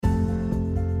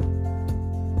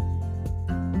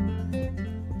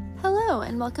Hello,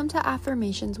 and welcome to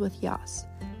Affirmations with Yas.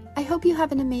 I hope you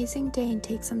have an amazing day and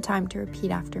take some time to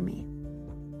repeat after me.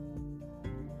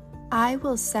 I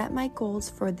will set my goals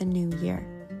for the new year.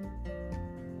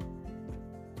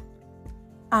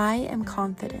 I am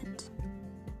confident.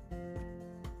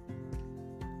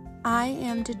 I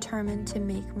am determined to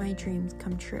make my dreams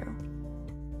come true.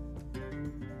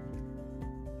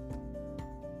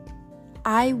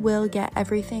 I will get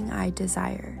everything I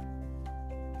desire.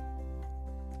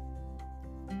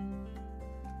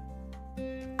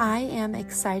 I am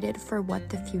excited for what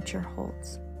the future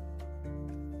holds.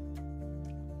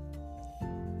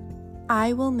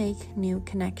 I will make new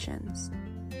connections.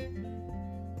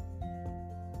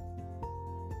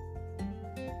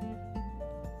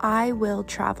 I will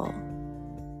travel.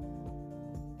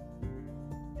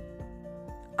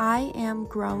 I am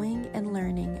growing and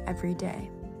learning every day.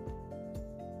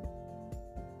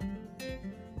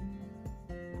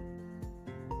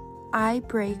 I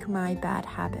break my bad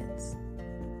habits.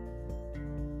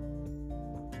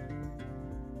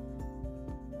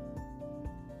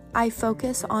 I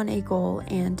focus on a goal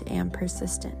and am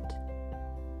persistent.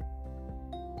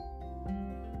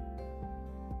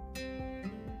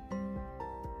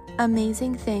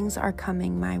 Amazing things are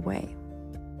coming my way.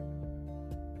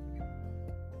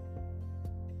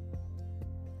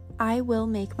 I will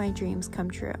make my dreams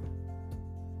come true.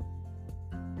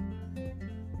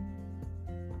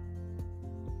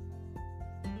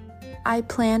 I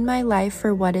plan my life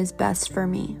for what is best for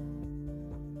me.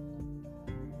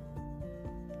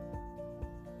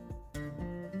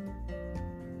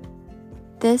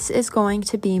 This is going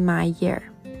to be my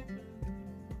year.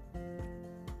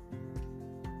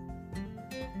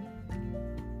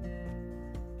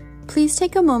 Please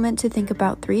take a moment to think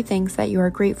about 3 things that you are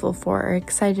grateful for or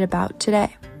excited about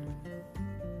today.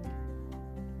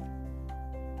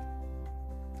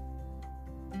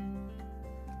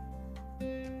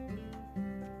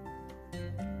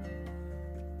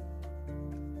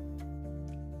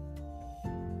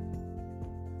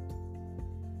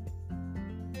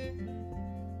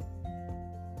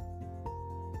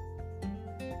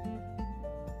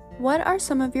 What are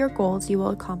some of your goals you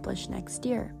will accomplish next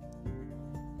year?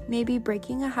 Maybe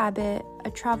breaking a habit,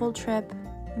 a travel trip,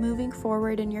 moving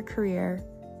forward in your career,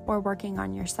 or working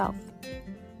on yourself.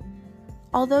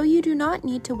 Although you do not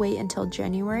need to wait until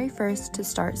January 1st to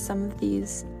start some of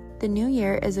these, the new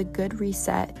year is a good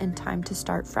reset and time to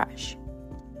start fresh.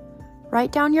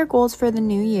 Write down your goals for the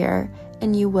new year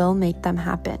and you will make them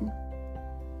happen.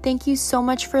 Thank you so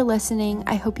much for listening.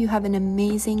 I hope you have an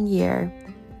amazing year,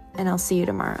 and I'll see you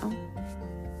tomorrow.